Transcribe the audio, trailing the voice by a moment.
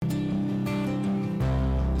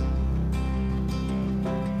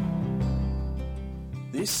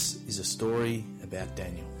This is a story about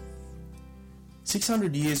Daniel.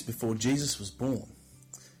 600 years before Jesus was born,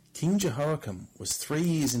 King Jehoiakim was 3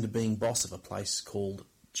 years into being boss of a place called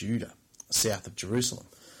Judah, south of Jerusalem,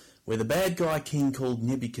 where the bad guy king called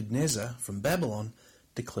Nebuchadnezzar from Babylon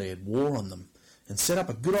declared war on them and set up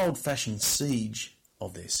a good old-fashioned siege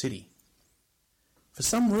of their city. For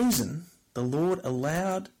some reason, the Lord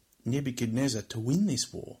allowed Nebuchadnezzar to win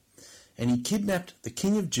this war, and he kidnapped the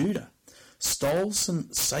king of Judah, stole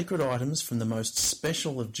some sacred items from the most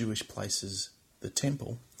special of Jewish places, the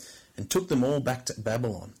temple, and took them all back to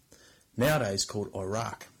Babylon, nowadays called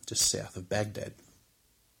Iraq, just south of Baghdad.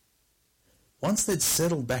 Once they'd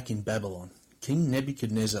settled back in Babylon, King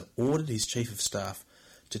Nebuchadnezzar ordered his chief of staff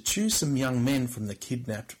to choose some young men from the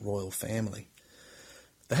kidnapped royal family.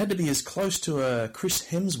 They had to be as close to a Chris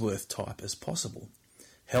Hemsworth type as possible,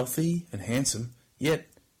 healthy and handsome, yet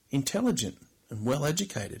intelligent and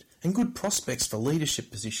well-educated, and good prospects for leadership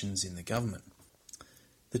positions in the government.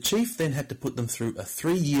 The chief then had to put them through a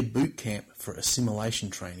 3-year boot camp for assimilation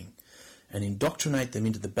training and indoctrinate them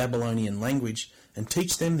into the Babylonian language and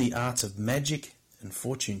teach them the arts of magic and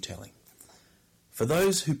fortune-telling. For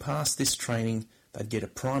those who passed this training, they'd get a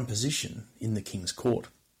prime position in the king's court.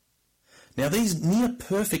 Now, these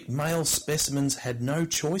near-perfect male specimens had no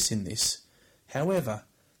choice in this. However,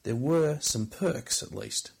 there were some perks at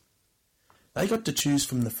least. They got to choose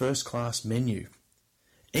from the first-class menu.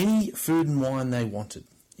 Any food and wine they wanted.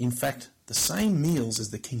 In fact, the same meals as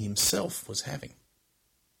the king himself was having.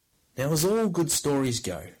 Now, as all good stories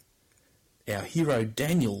go, our hero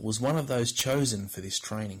Daniel was one of those chosen for this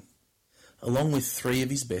training, along with 3 of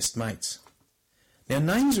his best mates. Now,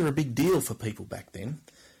 names are a big deal for people back then,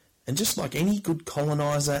 and just like any good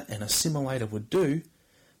coloniser and assimilator would do,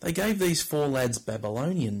 they gave these 4 lads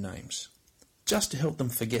Babylonian names, just to help them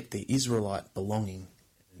forget their Israelite belonging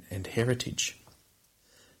and heritage.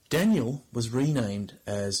 Daniel was renamed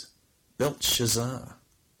as Belshazzar,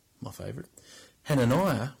 my favourite.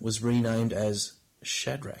 Hananiah was renamed as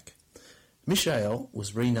Shadrach. Mishael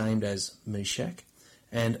was renamed as Meshach,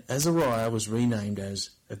 and Azariah was renamed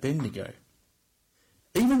as Abednego.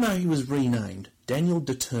 Even though he was renamed, Daniel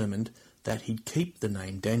determined that he'd keep the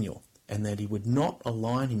name Daniel and that he would not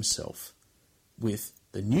align himself with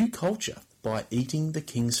the new culture by eating the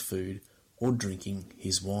king's food or drinking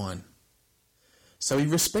his wine. So he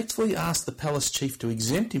respectfully asked the palace chief to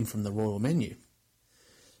exempt him from the royal menu.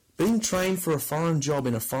 Being trained for a foreign job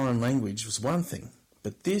in a foreign language was one thing,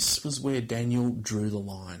 but this was where Daniel drew the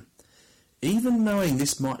line. Even knowing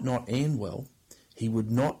this might not end well, he would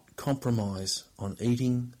not compromise on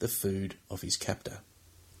eating the food of his captor.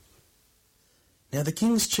 Now, the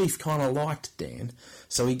king's chief kind of liked Dan,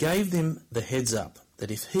 so he gave them the heads up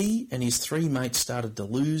that if he and his 3 mates started to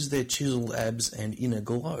lose their chiselled abs and inner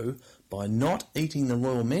glow by not eating the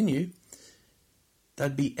royal menu,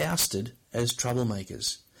 they'd be ousted as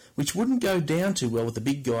troublemakers, which wouldn't go down too well with the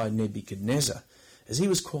big guy Nebuchadnezzar, as he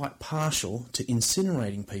was quite partial to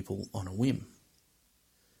incinerating people on a whim.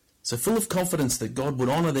 So full of confidence that God would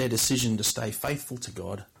honour their decision to stay faithful to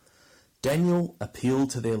God, Daniel appealed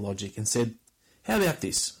to their logic and said, "How about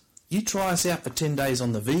this? You try us out for 10 days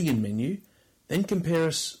on the vegan menu, then compare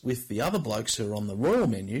us with the other blokes who are on the royal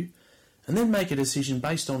menu, and then make a decision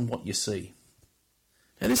based on what you see."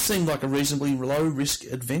 Now, this seemed like a reasonably low-risk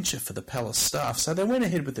adventure for the palace staff, so they went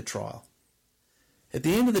ahead with the trial. At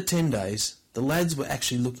the end of the 10 days, the lads were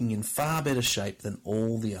actually looking in far better shape than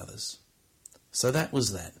all the others. So that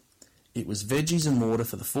was that. It was veggies and water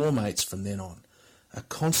for the 4 mates from then on, a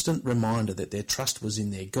constant reminder that their trust was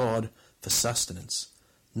in their God for sustenance,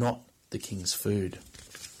 not the king's food.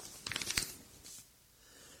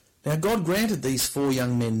 Now, God granted these 4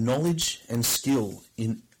 young men knowledge and skill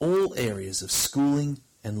in all areas of schooling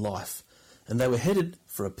and life, and they were headed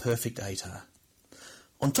for a perfect ATAR.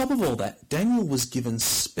 On top of all that, Daniel was given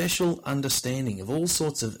special understanding of all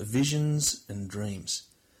sorts of visions and dreams.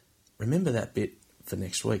 Remember that bit for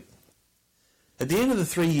next week. At the end of the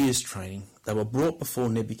 3 years' training, they were brought before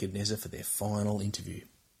Nebuchadnezzar for their final interview.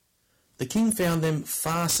 The king found them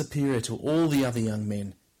far superior to all the other young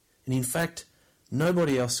men, and in fact,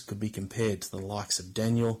 nobody else could be compared to the likes of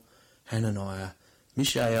Daniel, Hananiah,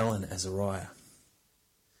 Mishael and Azariah.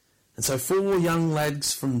 And so 4 young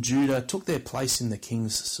lads from Judah took their place in the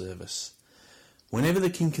king's service. Whenever the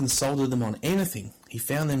king consulted them on anything, he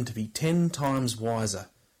found them to be 10 times wiser,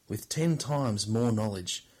 with 10 times more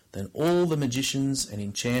knowledge than all the magicians and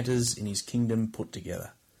enchanters in his kingdom put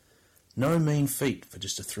together. No mean feat for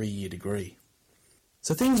just a 3-year degree.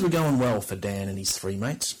 So things were going well for Dan and his 3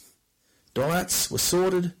 mates. Diets were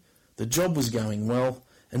sorted, the job was going well,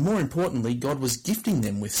 And more importantly, God was gifting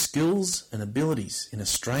them with skills and abilities in a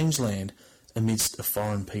strange land amidst a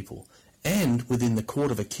foreign people, and within the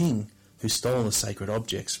court of a king who stole the sacred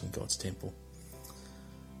objects from God's temple.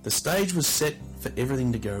 The stage was set for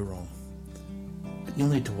everything to go wrong. But you'll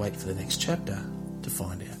need to wait for the next chapter to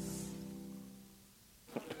find out.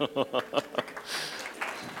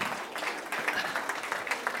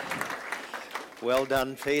 Well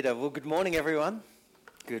done, Peter. Well, good morning, everyone.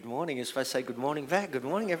 Good morning. You're supposed to say good morning back. Good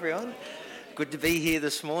morning, everyone. Good to be here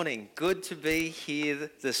this morning. Good to be here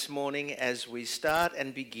this morning as we start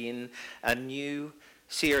and begin a new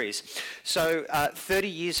series. So, 30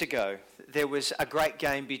 years ago, there was a great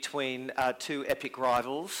game between two epic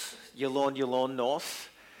rivals, Yallourn North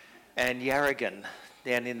and Yarragon,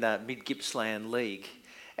 down in the Mid-Gippsland League.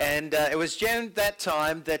 And it was during that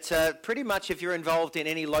time that pretty much if you're involved in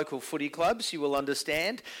any local footy clubs, you will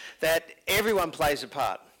understand that everyone plays a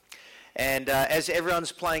part. And as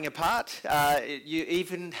everyone's playing a part, you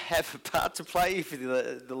even have a part to play for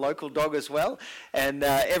the local dog as well. And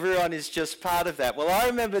everyone is just part of that. Well, I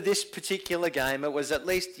remember this particular game. It was at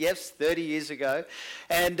least, 30 years ago.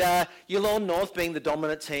 And Yallourn North, being the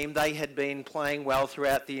dominant team, they had been playing well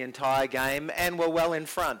throughout the entire game and were well in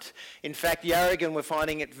front. In fact, Yarragon were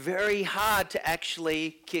finding it very hard to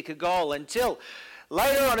actually kick a goal until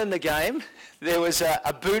later on in the game, there was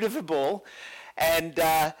a boot of a ball. And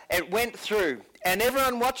it went through, and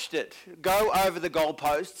everyone watched it go over the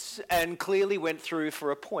goalposts and clearly went through for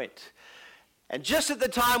a point. And just at the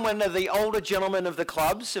time when the older gentleman of the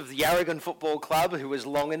clubs, of the Yarragon Football Club, who was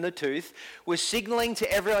long in the tooth, was signalling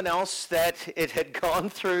to everyone else that it had gone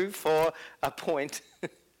through for a point,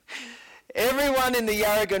 everyone in the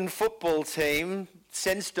Yarragon football team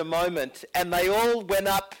sensed a moment, and they all went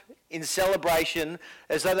up in celebration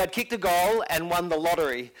as though they'd kicked a goal and won the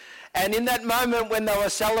lottery. And in that moment when they were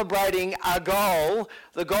celebrating a goal,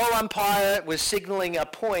 the goal umpire was signalling a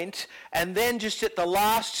point, and then just at the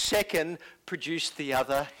last second produced the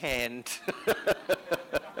other hand.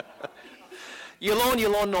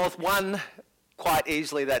 Yallourn North won quite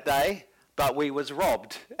easily that day, but we was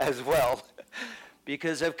robbed as well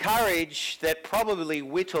because of courage that probably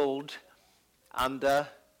whittled under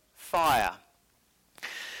fire.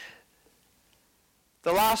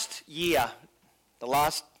 The last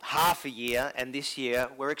half a year and this year,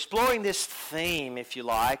 we're exploring this theme, if you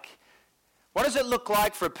like. What does it look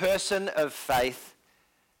like for a person of faith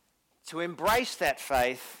to embrace that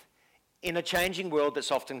faith in a changing world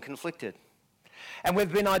that's often conflicted? And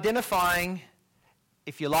we've been identifying,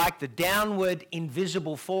 if you like, the downward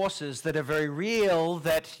invisible forces that are very real,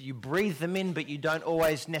 that you breathe them in, but you don't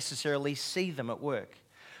always necessarily see them at work.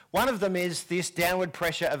 One of them is this downward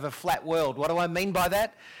pressure of a flat world. What do I mean by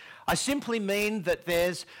that? I simply mean that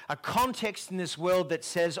there's a context in this world that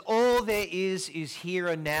says all there is here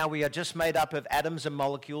and now. We are just made up of atoms and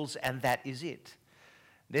molecules, and that is it.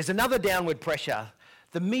 There's another downward pressure,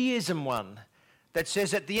 the meism one, that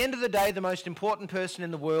says at the end of the day, the most important person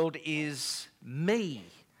in the world is me.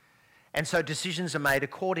 And so decisions are made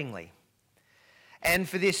accordingly. And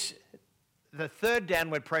for this, the third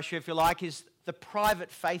downward pressure, if you like, is the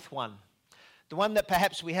private faith one, the one that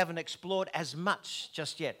perhaps we haven't explored as much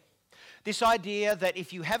just yet. This idea that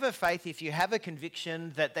if you have a faith, if you have a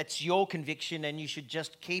conviction, that's your conviction and you should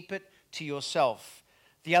just keep it to yourself.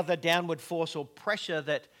 The other downward force or pressure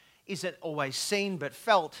that isn't always seen but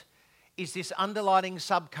felt is this underlying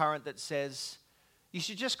subcurrent that says you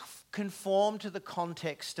should just conform to the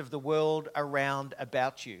context of the world around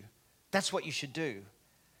about you. That's what you should do.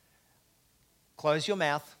 Close your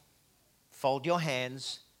mouth, fold your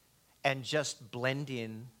hands, and just blend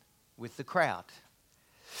in with the crowd.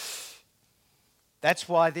 That's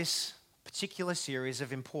why this particular series is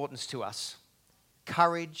of importance to us.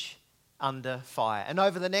 Courage under fire. And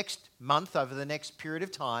over the next month, over the next period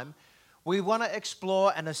of time, we want to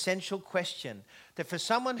explore an essential question that for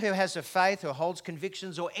someone who has a faith or holds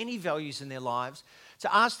convictions or any values in their lives,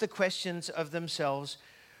 to ask the questions of themselves,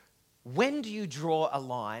 when do you draw a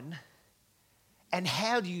line and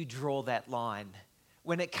how do you draw that line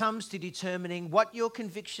when it comes to determining what your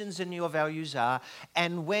convictions and your values are,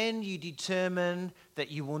 and when you determine that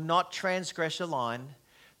you will not transgress a line,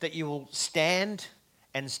 that you will stand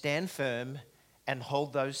and stand firm and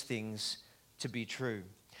hold those things to be true.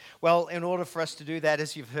 Well, in order for us to do that,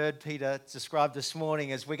 as you've heard Peter describe this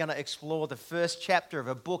morning, as we're going to explore the first chapter of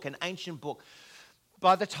a book, an ancient book,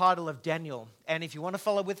 by the title of Daniel. And if you want to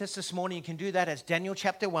follow with us this morning, you can do that as Daniel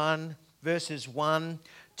chapter 1, verses 1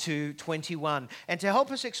 to 21. And to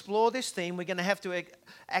help us explore this theme, we're going to have to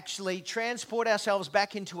actually transport ourselves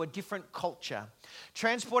back into a different culture,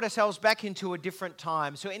 transport ourselves back into a different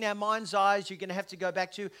time. So in our mind's eyes, you're going to have to go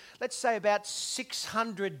back to, let's say, about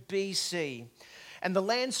 600 BC. And the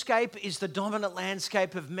landscape is the dominant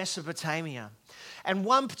landscape of Mesopotamia. And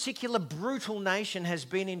one particular brutal nation has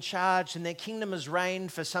been in charge, and their kingdom has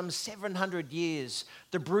reigned for some 700 years,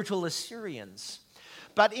 the brutal Assyrians.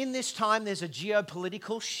 But in this time, there's a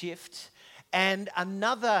geopolitical shift, and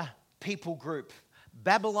another people group,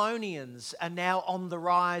 Babylonians, are now on the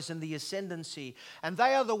rise and the ascendancy. And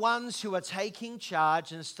they are the ones who are taking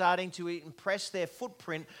charge and starting to impress their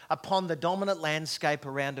footprint upon the dominant landscape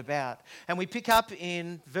around about. And we pick up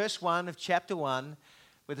in verse 1 of chapter 1,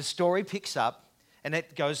 where the story picks up. And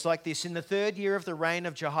it goes like this. In the 3rd year of the reign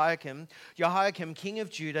of Jehoiakim, king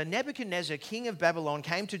of Judah, Nebuchadnezzar, king of Babylon,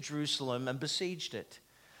 came to Jerusalem and besieged it.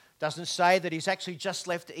 Doesn't say that he's actually just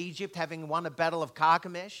left Egypt, having won a battle of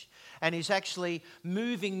Carchemish, and he's actually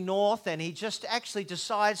moving north, and he just actually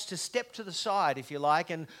decides to step to the side, if you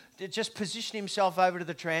like, and just position himself over to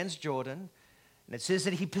the Transjordan. And it says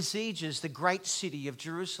that he besieges the great city of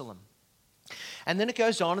Jerusalem. And then it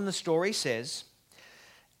goes on, and the story says,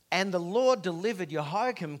 and the Lord delivered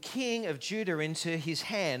Jehoiakim, king of Judah, into his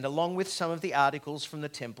hand, along with some of the articles from the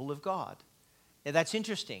temple of God. Now that's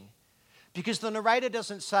interesting, because the narrator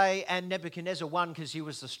doesn't say, and Nebuchadnezzar won because he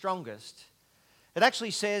was the strongest. It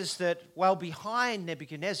actually says that, well, behind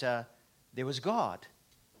Nebuchadnezzar, there was God.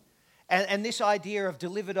 And this idea of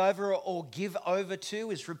delivered over or give over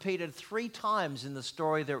to is repeated 3 times in the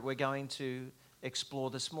story that we're going to explore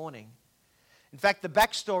this morning. In fact, the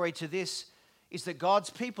backstory to this is that God's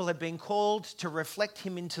people have been called to reflect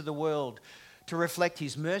him into the world, to reflect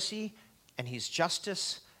his mercy and his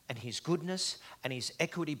justice and his goodness and his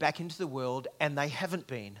equity back into the world, and they haven't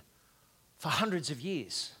been for hundreds of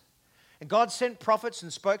years. And God sent prophets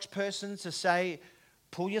and spokespersons to say,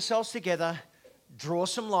 pull yourselves together, draw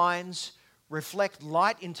some lines, reflect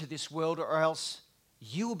light into this world, or else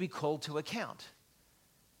you will be called to account.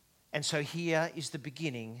 And so here is the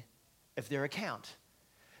beginning of their account,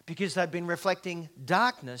 because they've been reflecting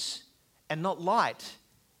darkness and not light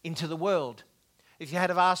into the world. If you had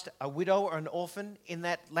have asked a widow or an orphan in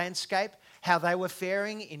that landscape how they were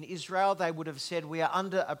faring in Israel, they would have said, we are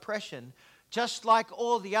under oppression, just like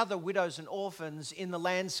all the other widows and orphans in the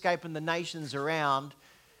landscape and the nations around.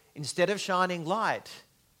 Instead of shining light,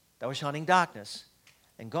 they were shining darkness.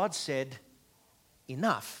 And God said,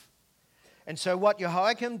 enough. And so what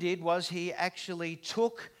Jehoiakim did was he actually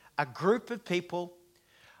took a group of people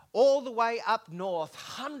all the way up north,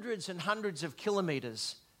 hundreds and hundreds of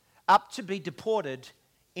kilometers, up to be deported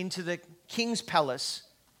into the king's palace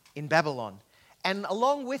in Babylon. And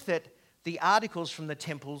along with it, the articles from the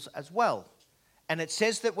temples as well. And it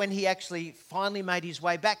says that when he actually finally made his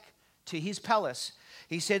way back to his palace,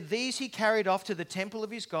 he said, these he carried off to the temple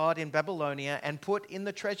of his God in Babylonia and put in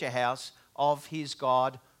the treasure house of his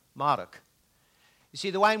god Marduk. You see,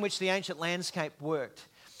 the way in which the ancient landscape worked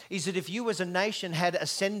is that if you as a nation had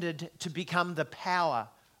ascended to become the power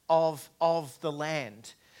of the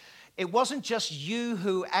land, it wasn't just you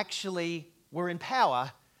who actually were in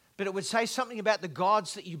power, but it would say something about the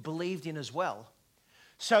gods that you believed in as well.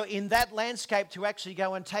 So in that landscape, to actually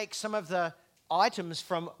go and take some of the items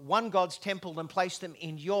from one god's temple and place them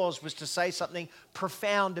in yours was to say something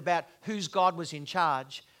profound about whose God was in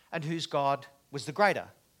charge and whose God was the greater.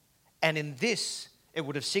 And in this, it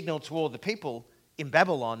would have signaled to all the people in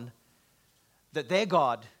Babylon that their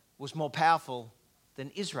God was more powerful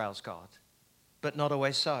than Israel's God, but not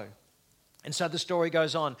always so. And so the story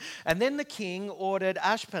goes on. And then the king ordered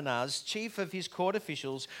Ashpenaz, chief of his court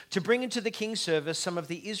officials, to bring into the king's service some of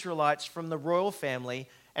the Israelites from the royal family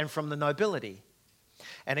and from the nobility.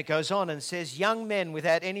 And it goes on and says, young men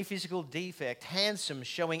without any physical defect, handsome,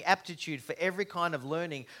 showing aptitude for every kind of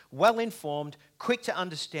learning, well informed, quick to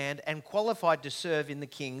understand, and qualified to serve in the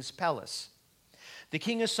king's palace. The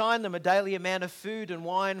king assigned them a daily amount of food and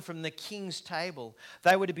wine from the king's table.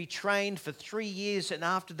 They were to be trained for 3 years, and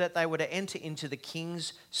after that they were to enter into the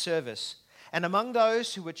king's service. And among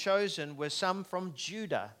those who were chosen were some from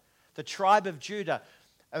Judah, the tribe of Judah.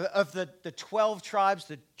 Of the 12 tribes,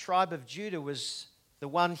 the tribe of Judah was the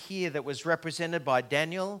one here that was represented by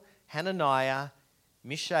Daniel, Hananiah,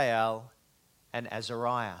 Mishael, and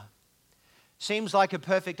Azariah. Seems like a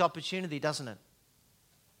perfect opportunity, doesn't it?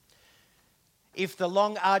 If the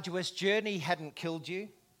long, arduous journey hadn't killed you,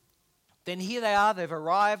 then here they are, they've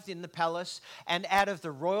arrived in the palace, and out of the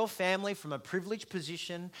royal family from a privileged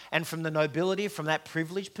position and from the nobility from that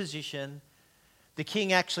privileged position, the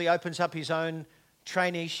king actually opens up his own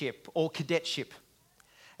traineeship or cadetship.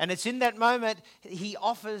 And it's in that moment he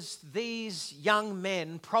offers these young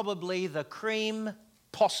men probably the cream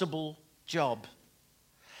possible job.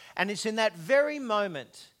 And it's in that very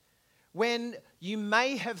moment when you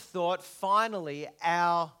may have thought, finally,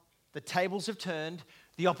 the tables have turned,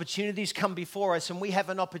 the opportunities come before us, and we have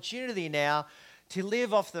an opportunity now to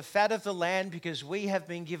live off the fat of the land because we have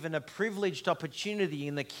been given a privileged opportunity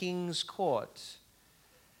in the king's court.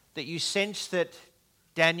 That you sense that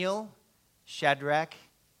Daniel, Shadrach,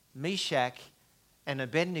 Meshach, and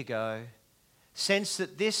Abednego sense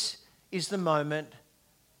that this is the moment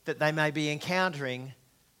that they may be encountering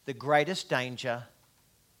the greatest danger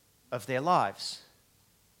of their lives.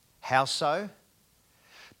 How so?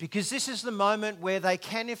 Because this is the moment where they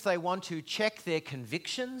can, if they want to, check their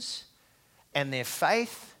convictions and their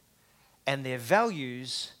faith and their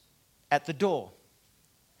values at the door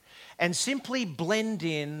and simply blend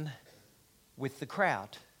in with the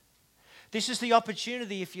crowd. This is the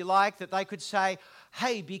opportunity, if you like, that they could say,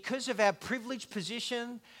 hey, because of our privileged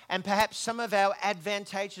position and perhaps some of our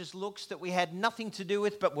advantageous looks that we had nothing to do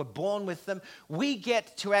with but were born with them, we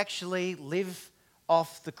get to actually live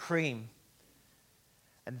off the cream.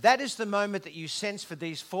 And that is the moment that you sense for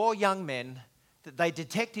these 4 young men that they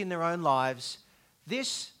detect in their own lives.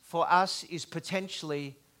 This, for us, is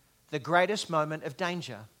potentially the greatest moment of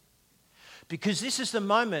danger. Because this is the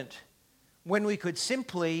moment when we could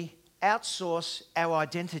simply outsource our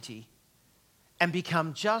identity and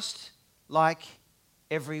become just like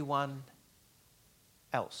everyone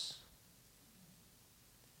else.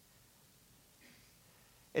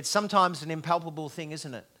 It's sometimes an impalpable thing,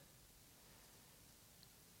 isn't it?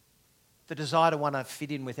 The desire to want to fit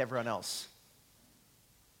in with everyone else.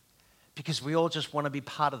 Because we all just want to be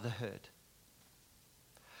part of the herd.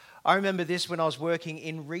 I remember this when I was working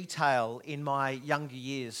in retail in my younger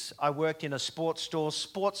years. I worked in a sports store,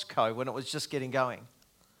 Sportsco, when it was just getting going.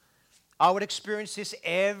 I would experience this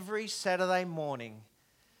every Saturday morning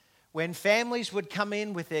when families would come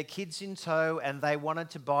in with their kids in tow and they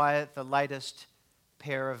wanted to buy the latest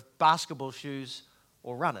pair of basketball shoes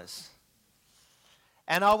or runners.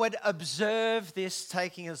 And I would observe this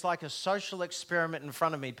taking as like a social experiment in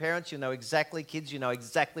front of me. Parents, you know exactly, kids, you know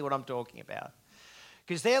exactly what I'm talking about.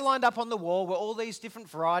 Because they're lined up on the wall with all these different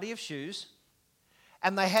variety of shoes,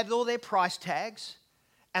 and they had all their price tags,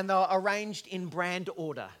 and they were arranged in brand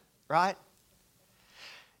order, right?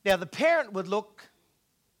 Now, the parent would look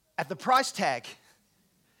at the price tag.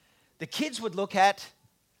 The kids would look at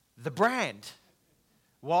the brand.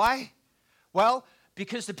 Why? Well,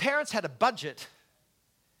 because the parents had a budget,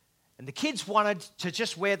 and the kids wanted to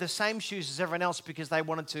just wear the same shoes as everyone else because they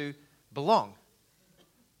wanted to belong,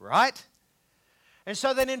 right? And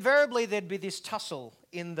so then invariably there'd be this tussle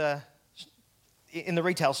in the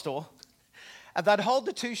retail store. And they'd hold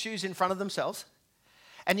the 2 shoes in front of themselves.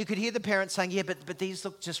 And you could hear the parents saying, yeah, but these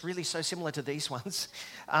look just really so similar to these ones.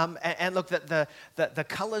 And look, the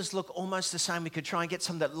colours look almost the same. We could try and get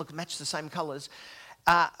some that match the same colours.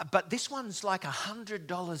 But this one's like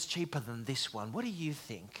 $100 cheaper than this one. What do you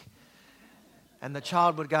think? And the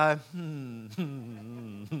child would go,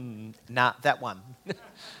 nah, that one.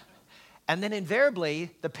 And then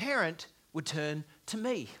invariably, the parent would turn to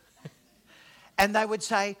me. And they would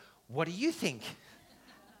say, what do you think?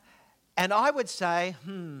 And I would say,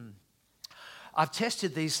 I've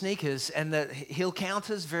tested these sneakers and the heel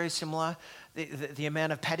counter's very similar. The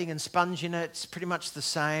amount of padding and sponge in it's pretty much the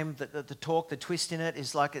same. The torque, the twist in it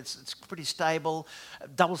is like it's pretty stable.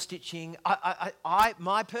 Double stitching.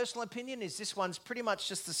 My personal opinion is this one's pretty much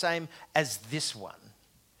just the same as this one.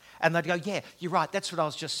 And they'd go, yeah, you're right. That's what I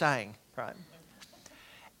was just saying. Right?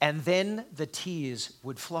 And then the tears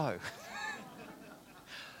would flow.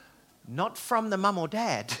 Not from the mum or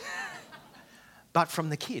dad, but from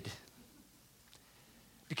the kid.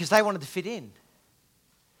 Because they wanted to fit in.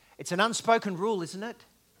 It's an unspoken rule, isn't it?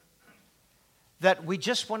 That we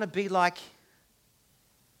just want to be like,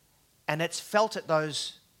 and it's felt at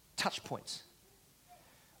those touch points.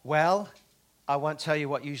 Well, I won't tell you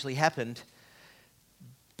what usually happened,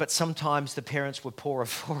 but sometimes the parents were poorer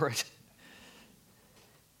for it.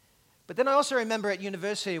 But then I also remember at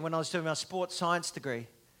university when I was doing my sports science degree,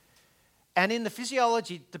 and in the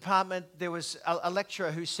physiology department, there was a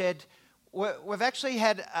lecturer who said, we've actually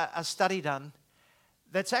had a study done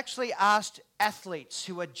that's actually asked athletes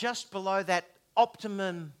who are just below that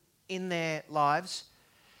optimum in their lives,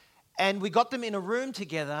 and we got them in a room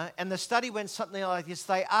together, and the study went something like this.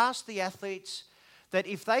 They asked the athletes that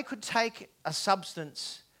if they could take a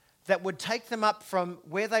substance that would take them up from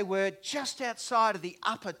where they were just outside of the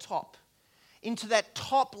upper top into that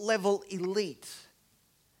top level elite,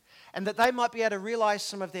 and that they might be able to realize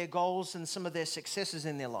some of their goals and some of their successes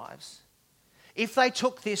in their lives, if they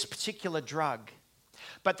took this particular drug,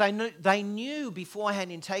 but they knew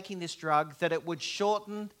beforehand in taking this drug that it would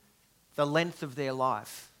shorten the length of their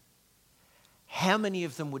life, how many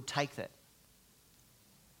of them would take that?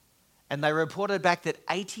 And they reported back that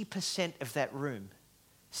 80% of that room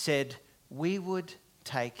said, we would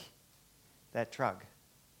take that drug.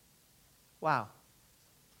 Wow.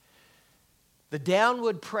 The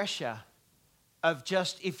downward pressure of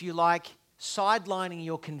just, if you like, sidelining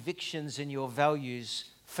your convictions and your values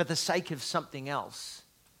for the sake of something else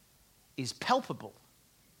is palpable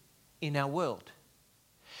in our world.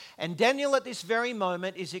 And Daniel at this very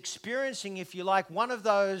moment is experiencing, if you like, one of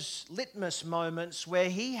those litmus moments where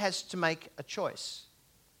he has to make a choice.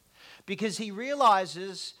 Because he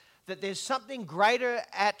realizes that there's something greater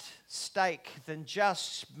at stake than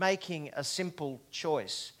just making a simple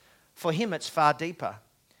choice. For him, it's far deeper.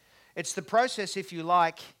 It's the process, if you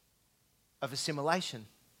like, of assimilation,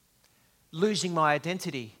 losing my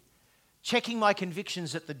identity, checking my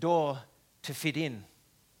convictions at the door to fit in.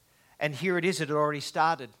 And here it is, it had already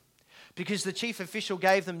started. Because the chief official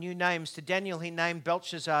gave them new names. To Daniel he named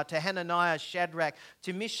Belshazzar, to Hananiah Shadrach,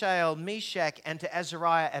 to Mishael Meshach, and to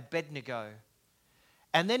Azariah Abednego.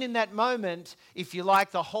 And then in that moment, if you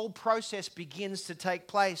like, the whole process begins to take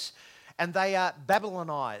place, and they are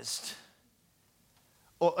Babylonized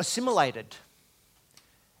or assimilated.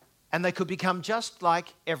 And they could become just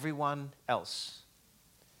like everyone else.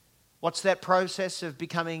 What's that process of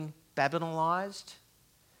becoming Babylonized?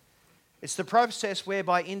 It's the process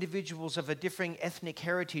whereby individuals of a differing ethnic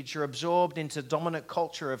heritage are absorbed into the dominant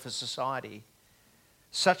culture of a society,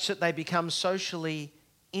 such that they become socially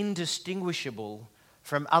indistinguishable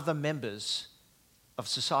from other members of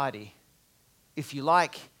society. If you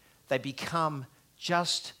like, they become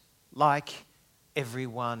just like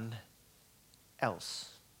everyone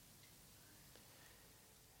else.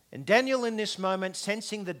 And Daniel, in this moment,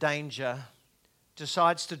 sensing the danger,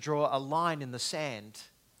 decides to draw a line in the sand,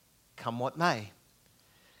 come what may.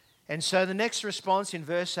 And so the next response in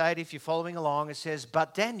verse 8, if you're following along, it says,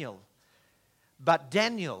 But Daniel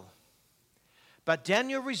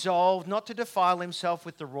resolved not to defile himself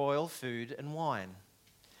with the royal food and wine.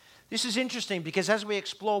 This is interesting because as we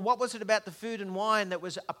explore, what was it about the food and wine that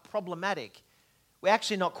was problematic? We're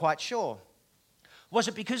actually not quite sure. Was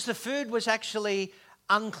it because the food was actually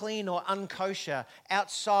unclean or unkosher,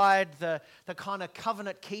 outside the kind of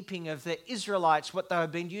covenant keeping of the Israelites, what they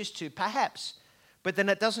had been used to? Perhaps. But then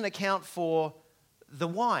it doesn't account for the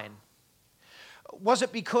wine. Was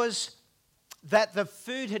it because that the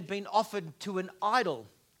food had been offered to an idol,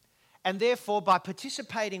 and therefore by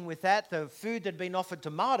participating with that, the food that had been offered to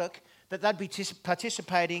Marduk, that they'd be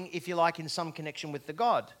participating, if you like, in some connection with the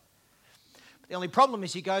god? The only problem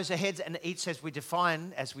is he goes ahead and eats, as we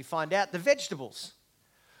find out, the vegetables.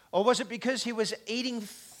 Or was it because he was eating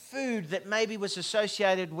food that maybe was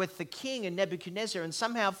associated with the king and Nebuchadnezzar and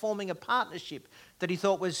somehow forming a partnership that he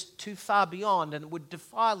thought was too far beyond and would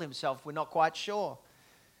defile himself? We're not quite sure.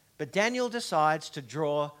 But Daniel decides to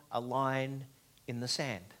draw a line in the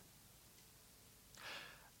sand.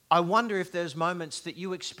 I wonder if there's moments that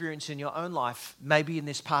you experience in your own life, maybe in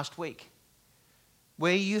this past week,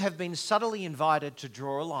 where you have been subtly invited to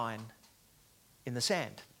draw a line in the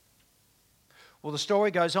sand. Well, the story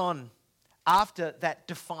goes on after that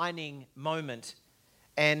defining moment,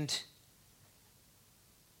 and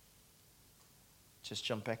just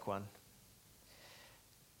jump back one.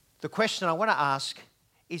 The question I want to ask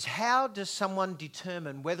is, how does someone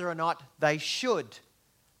determine whether or not they should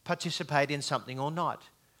participate in something or not?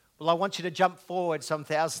 Well, I want you to jump forward some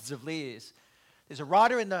thousands of years. There's a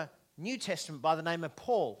writer in the New Testament by the name of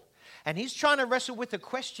Paul. And he's trying to wrestle with the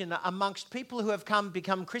question amongst people who have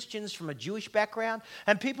become Christians from a Jewish background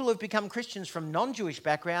and people who have become Christians from non-Jewish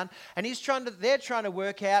background. And they're trying to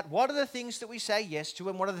work out what are the things that we say yes to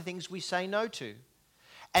and what are the things we say no to.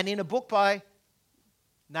 And in a book by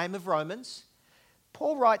name of Romans,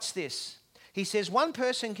 Paul writes this. He says, one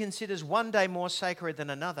person considers one day more sacred than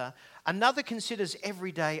another. Another considers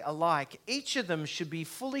every day alike. Each of them should be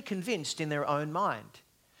fully convinced in their own mind.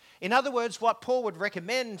 In other words, what Paul would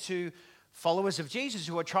recommend to followers of Jesus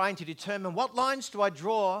who are trying to determine what lines do I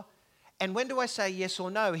draw and when do I say yes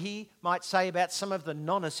or no, he might say about some of the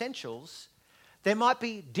non-essentials, there might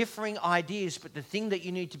be differing ideas, but the thing that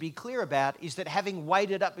you need to be clear about is that having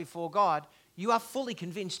weighed it up before God, you are fully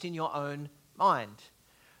convinced in your own mind.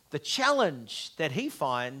 The challenge that he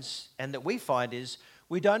finds and that we find is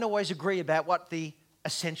we don't always agree about what the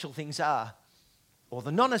essential things are or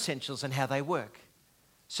the non-essentials and how they work.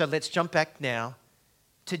 So let's jump back now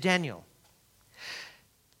to Daniel.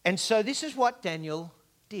 And so this is what Daniel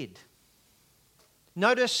did.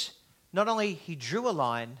 Notice not only he drew a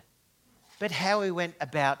line, but how he went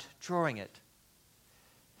about drawing it.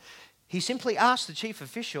 He simply asked the chief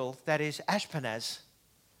official, that is Ashpenaz,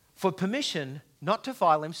 for permission not to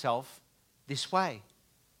defile himself this way.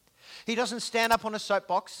 He doesn't stand up on a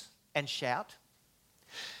soapbox and shout.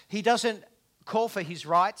 He doesn't call for his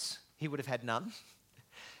rights. He would have had none.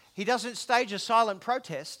 He doesn't stage a silent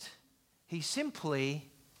protest. He simply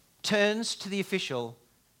turns to the official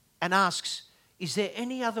and asks, is there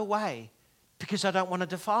any other way? Because I don't want to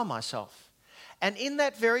defile myself. And in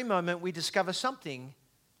that very moment, we discover something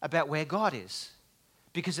about where God is.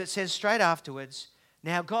 Because it says straight afterwards,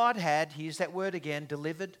 now God had, here's that word again,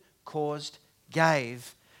 delivered, caused,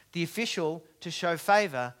 gave the official to show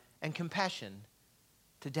favor and compassion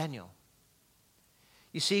to Daniel.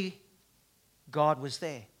 You see, God was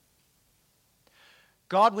there.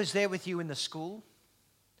 God was there with you in the school.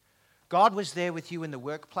 God was there with you in the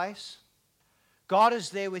workplace. God is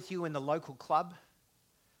there with you in the local club.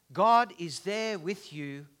 God is there with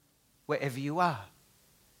you wherever you are.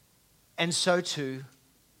 And so too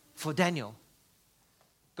for Daniel.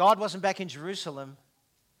 God wasn't back in Jerusalem.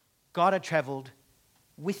 God had traveled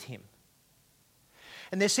with him.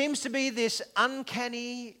 And there seems to be this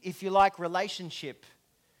uncanny, if you like, relationship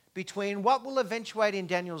between what will eventuate in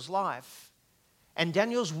Daniel's life and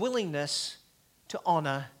Daniel's willingness to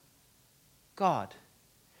honor God.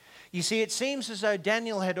 You see, it seems as though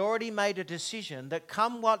Daniel had already made a decision that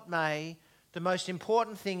come what may, the most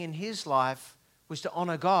important thing in his life was to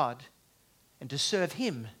honor God and to serve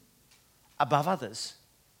him above others.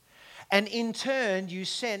 And in turn, you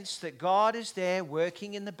sense that God is there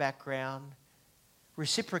working in the background,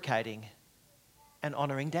 reciprocating and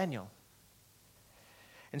honoring Daniel.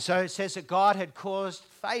 And so it says that God had caused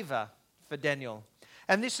favor for Daniel.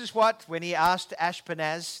 And this is what, when he asked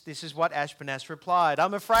Ashpenaz, this is what Ashpenaz replied.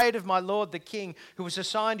 I'm afraid of my lord the king, who was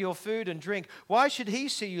assigned your food and drink. Why should he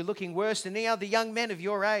see you looking worse than any other young men of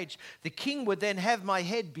your age? The king would then have my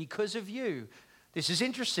head because of you. This is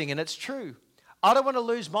interesting, and it's true. I don't want to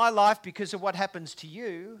lose my life because of what happens to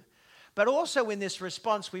you. But also in this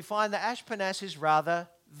response, we find that Ashpenaz is rather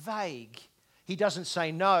vague. He doesn't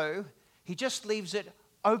say no. He just leaves it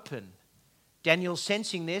open. Daniel,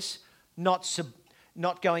 sensing this,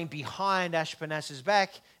 not going behind Ashpenaz's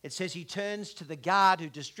back, it says he turns to the guard who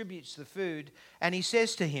distributes the food and he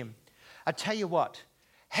says to him, I tell you what,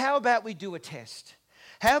 how about we do a test?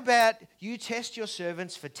 How about you test your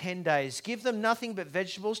servants for 10 days, give them nothing but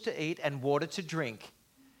vegetables to eat and water to drink.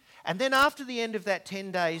 And then after the end of that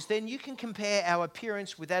 10 days, then you can compare our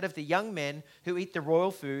appearance with that of the young men who eat the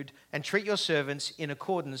royal food and treat your servants in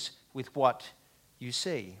accordance with what you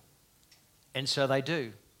see. And so they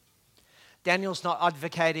do. Daniel's not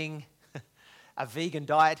advocating a vegan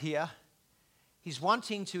diet here. He's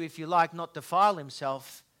wanting to, if you like, not defile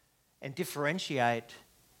himself and differentiate.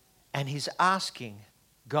 And he's asking,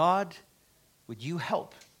 God, would you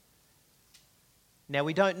help? Now,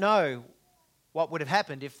 we don't know what would have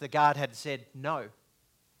happened if the guard had said no.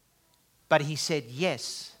 But he said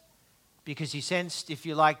yes, because he sensed, if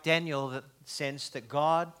you like, Daniel, that sensed that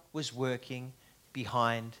God was working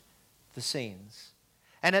behind the scenes.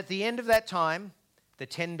 And at the end of that time, the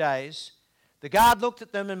 10 days, the guard looked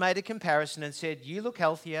at them and made a comparison and said, you look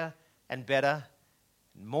healthier and better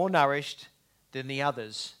and more nourished than the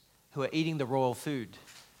others who are eating the royal food.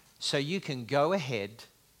 So you can go ahead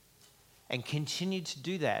and continue to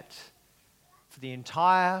do that for the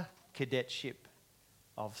entire cadetship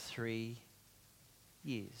of 3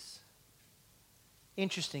 years.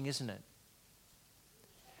 Interesting, isn't it?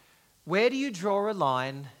 Where do you draw a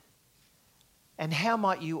line, and how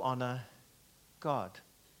might you honour God?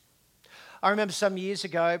 I remember some years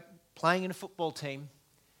ago playing in a football team.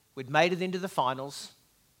 We'd made it into the finals.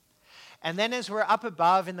 And then as we're up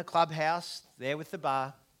above in the clubhouse, there with the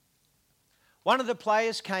bar, one of the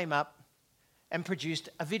players came up and produced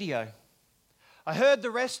a video. I heard the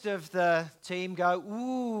rest of the team go,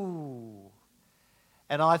 ooh.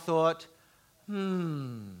 And I thought,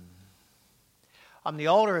 I'm the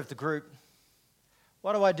older of the group.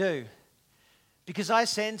 What do I do? Because I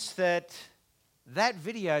sense that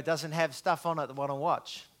video doesn't have stuff on it that I want to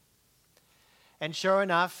watch. And sure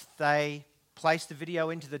enough, they placed the video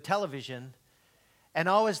into the television, and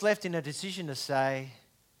I was left in a decision to say,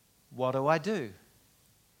 what do I do?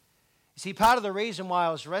 You see, part of the reason why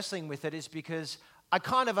I was wrestling with it is because I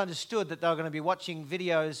kind of understood that they were going to be watching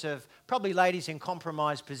videos of probably ladies in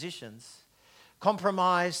compromised positions,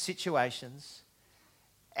 compromised situations,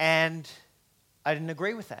 and I didn't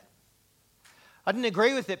agree with that. I didn't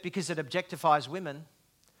agree with it because it objectifies women.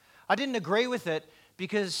 I didn't agree with it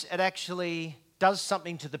because it actually does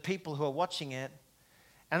something to the people who are watching it.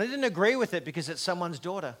 And I didn't agree with it because it's someone's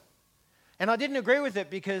daughter. And I didn't agree with it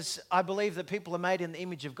because I believe that people are made in the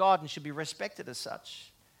image of God and should be respected as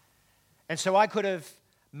such. And so I could have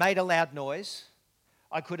made a loud noise.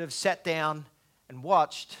 I could have sat down and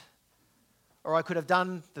watched. Or I could have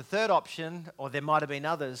done the third option, or there might have been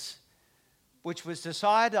others, which was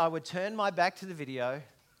decide I would turn my back to the video,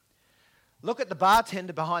 look at the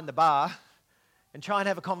bartender behind the bar, and try and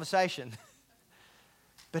have a conversation.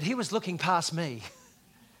 But he was looking past me.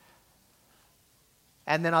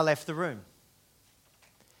 And then I left the room.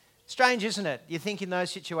 Strange, isn't it? You think in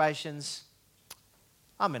those situations,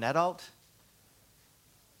 I'm an adult.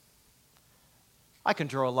 I can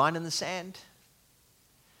draw a line in the sand.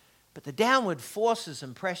 But the downward forces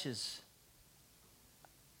and pressures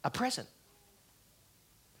are present.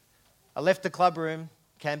 I left the club room,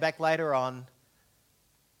 came back later on.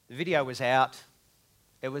 The video was out.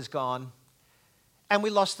 It was gone. And we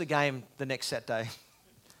lost the game the next Saturday.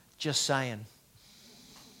 Just saying.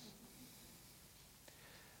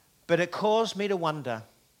 But it caused me to wonder,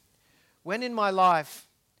 when in my life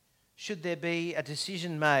should there be a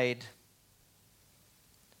decision made,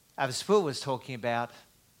 as Phil was talking about,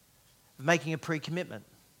 of making a pre-commitment?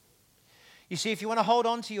 You see, if you want to hold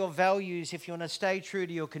on to your values, if you want to stay true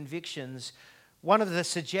to your convictions, one of the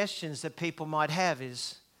suggestions that people might have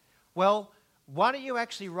is, well, why don't you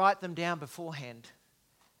actually write them down beforehand?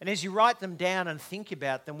 And as you write them down and think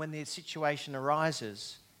about them when the situation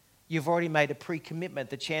arises, you've already made a pre-commitment.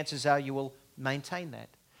 The chances are you will maintain that.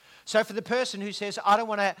 So for the person who says, I don't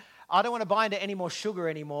want to buy into any more sugar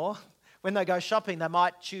anymore, when they go shopping, they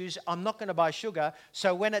might choose, I'm not going to buy sugar,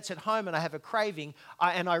 so when it's at home and I have a craving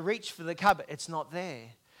and I reach for the cupboard, it's not there.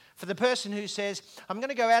 For the person who says, I'm going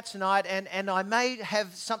to go out tonight and I may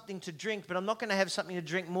have something to drink, but I'm not going to have something to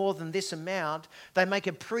drink more than this amount, they make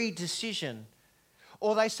a pre-decision.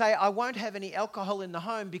 Or they say, I won't have any alcohol in the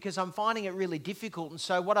home because I'm finding it really difficult, and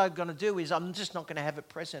so what I'm going to do is I'm just not going to have it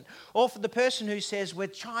present. Or for the person who says, we're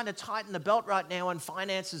trying to tighten the belt right now on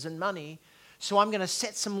finances and money, so I'm going to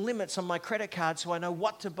set some limits on my credit card so I know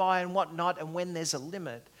what to buy and what not, and when there's a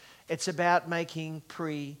limit. It's about making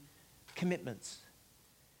pre-commitments.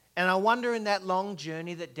 And I wonder, in that long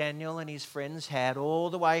journey that Daniel and his friends had all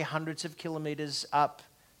the way hundreds of kilometers up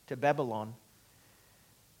to Babylon,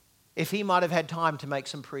 if he might have had time to make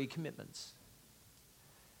some pre-commitments.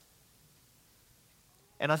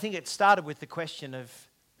 And I think it started with the question of,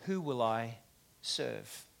 who will I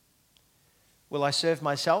serve? Will I serve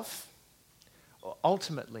myself? Or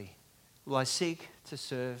ultimately, will I seek to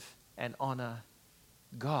serve and honor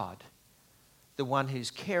God, the one who's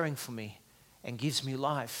caring for me and gives me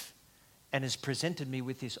life and has presented me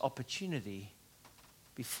with this opportunity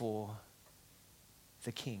before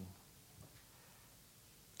the King?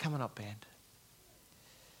 Come on up, band.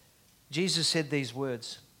 Jesus said these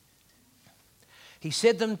words. He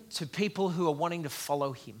said them to people who are wanting to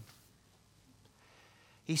follow him.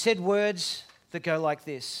 He said words that go like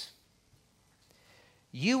this.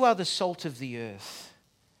 You are the salt of the earth,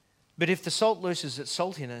 but if the salt loses its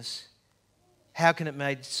saltiness, how can it be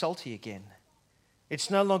made salty again? It's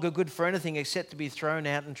no longer good for anything except to be thrown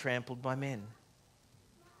out and trampled by men.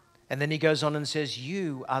 And then he goes on and says,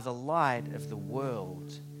 you are the light of the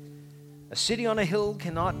world. A city on a hill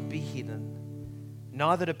cannot be hidden.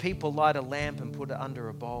 Neither do people light a lamp and put it under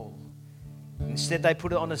a bowl. Instead, they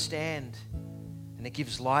put it on a stand, and it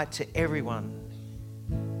gives light to everyone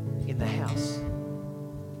in the house.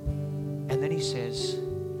 And then he says,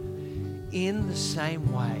 in the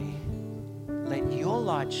same way, let your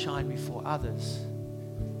light shine before others,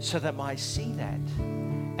 so that I see that,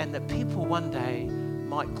 and that people one day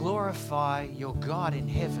might glorify your God in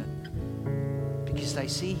heaven, because they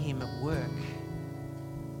see him at work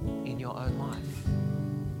in your own life.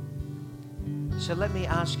 So let me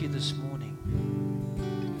ask you this morning,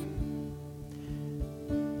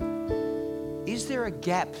 is there a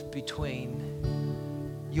gap between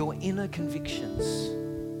your inner convictions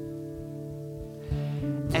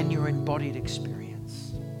and your embodied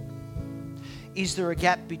experience? Is there a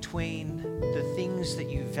gap between the things that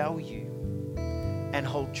you value and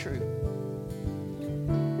hold true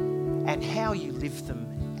and how you live them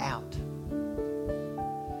out?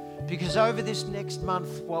 Because over this next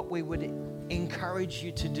month, what we would encourage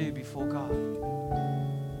you to do before God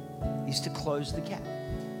is to close the gap,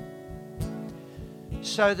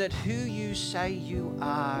 so that who you say you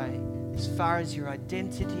are, as far as your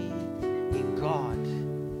identity in God,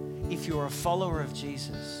 if you're a follower of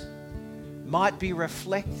Jesus, might be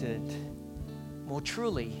reflected more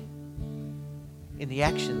truly in the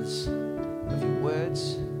actions of your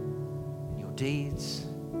words, your deeds,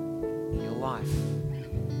 your life,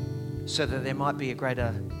 so that there might be a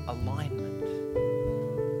greater alignment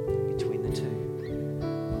between the two.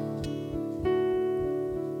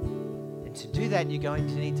 And to do that, you're going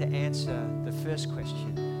to need to answer the first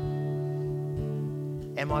question.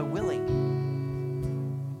 Am I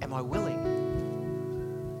willing? Am I willing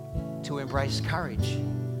to embrace courage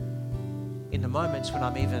in the moments when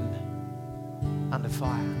I'm even under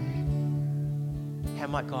fire? How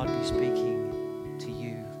might God be speaking to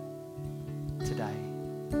you today?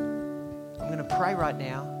 I'm going to pray right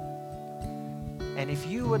now. And if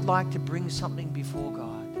you would like to bring something before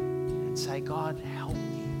God and say, God, help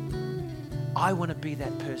me. I want to be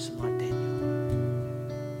that person like Daniel.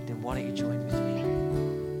 Then why don't you join with me?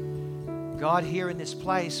 God, here in this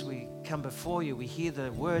place, we come before you. We hear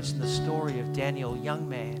the words and the story of Daniel, young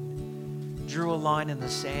man, drew a line in the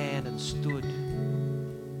sand and stood.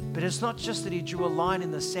 But it's not just that he drew a line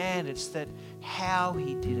in the sand, it's that how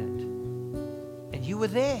he did it. And you were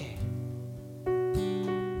there.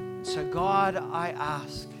 And so God, I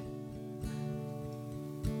ask,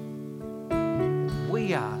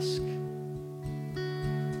 we ask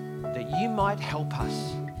that you might help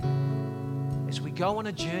us as we go on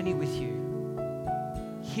a journey with you,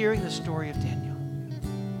 hearing the story of Daniel,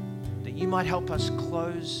 that you might help us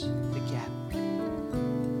close the gap.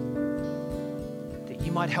 That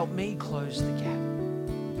you might help me close the gap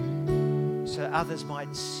so others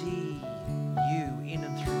might see you in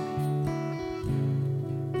and through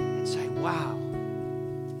me and say, wow,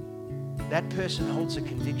 that person holds a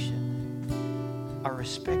conviction. I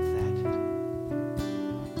respect that.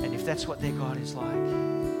 And if that's what their God is like,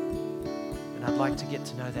 then I'd like to get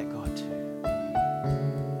to know that God too.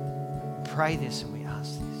 Pray this and we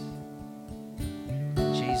ask this.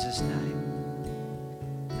 In Jesus' name,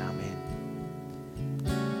 amen.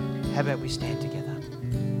 How about we stand together?